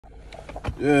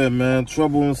Yeah, man,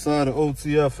 trouble inside the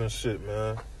OTF and shit,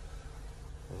 man.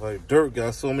 Like, Dirk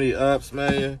got so many ops,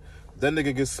 man. That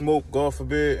nigga get smoked, God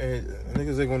forbid, and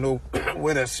niggas ain't gonna know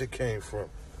where that shit came from.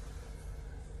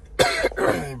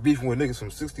 Beefing with niggas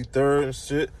from 63rd and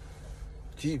shit.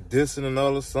 Keep dissing and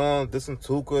all the songs, dissing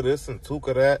Tuka this and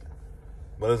Tuka that.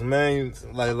 But his man,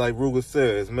 like Ruger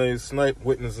said, his man snipe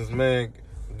witness, his man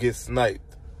get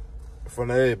sniped in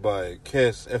front of everybody.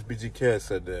 Cash, FBG Cash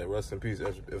said that. Rest in peace,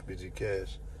 FBG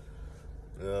Cash.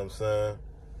 You know what I'm saying?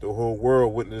 The whole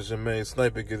world witnessed your man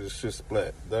sniper get his shit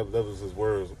splat. That was his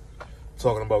words.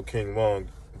 Talking about King Von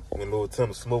when Lil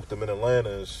Tim smoked him in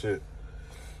Atlanta and shit.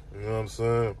 You know what I'm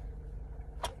saying?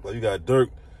 But you got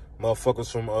Dirk,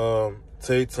 motherfuckers from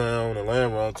Tay-Town and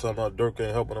Land Run talking about Dirk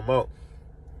ain't helping them out.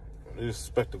 They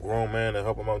expect a grown man to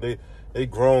help them out. They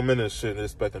grown men and shit and they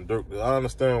expecting Dirk. I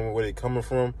understand where they coming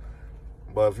from,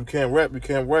 but if you can't rap, you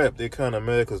can't rap. They kind of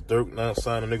mad because Dirk not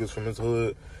signing niggas from his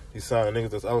hood. He's signing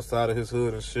niggas that's outside of his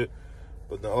hood and shit.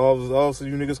 But then obviously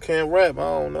you niggas can't rap.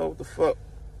 I don't know what the fuck.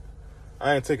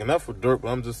 I ain't taking that for Dirk, but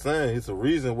I'm just saying it's a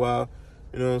reason why,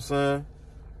 you know what I'm saying?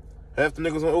 Half the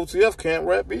niggas on OTF can't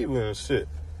rap either and shit.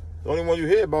 The only one you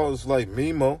hear about is like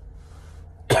Mimo.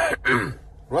 The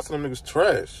rest of them niggas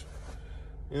trash.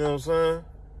 You know what I'm saying?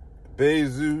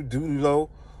 Bezu, Doodlo,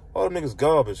 all them niggas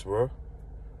garbage, bro.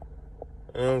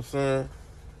 You know what I'm saying?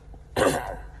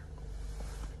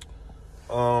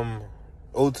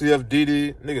 OTF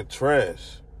DD, nigga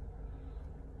trash.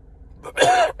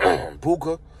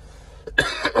 Buka.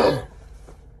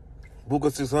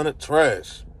 Buka 600,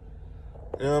 trash.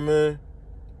 You know what I mean?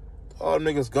 All them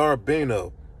niggas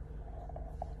Garbino.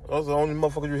 Those are the only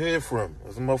motherfuckers you hear from.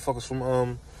 Those are motherfuckers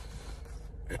from,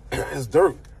 it's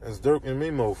Dirk. It's Dirk and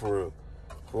Mimo for real.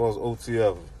 For us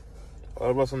OTF. All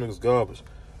the rest of them niggas garbage.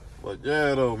 But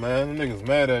yeah, though, man, them niggas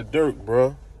mad at Dirk,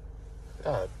 bro.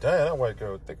 God damn, that white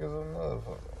girl thick as a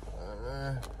motherfucker,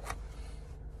 man.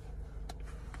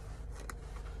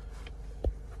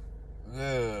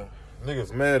 Yeah,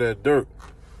 niggas mad at Dirk.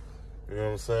 You know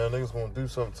what I'm saying? Niggas gonna do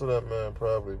something to that man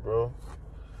probably, bro.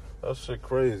 That shit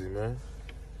crazy, man.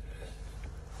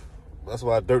 That's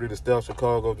why Dirk to stay out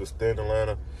Chicago, just stay in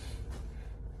Atlanta.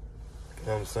 You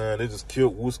know what I'm saying? They just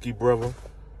killed Wooski, brother.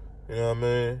 You know what I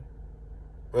mean?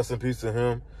 Rest in peace to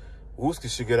him. Wooski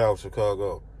should get out of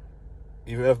Chicago.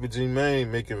 Even FBG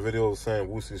Main making videos saying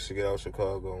Wooski should get out of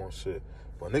Chicago and shit.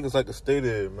 But niggas like to stay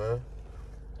there, man.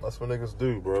 That's what niggas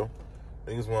do, bro.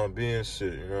 Niggas want to be in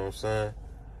shit, you know what I'm saying?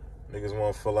 Niggas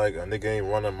want to feel like a nigga ain't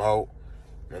run them out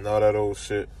and all that old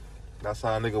shit. That's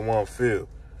how a nigga want to feel.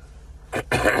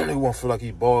 Nigga want to feel like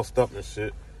he bossed up and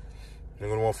shit.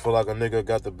 Nigga want to feel like a nigga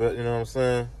got the bet, you know what I'm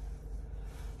saying?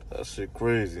 That shit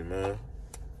crazy, man.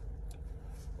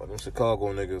 But them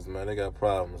Chicago niggas, man, they got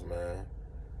problems, man.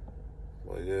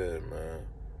 But yeah,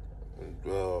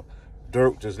 man.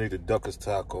 Dirk just need to duck his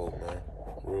taco, man.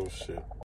 Real shit.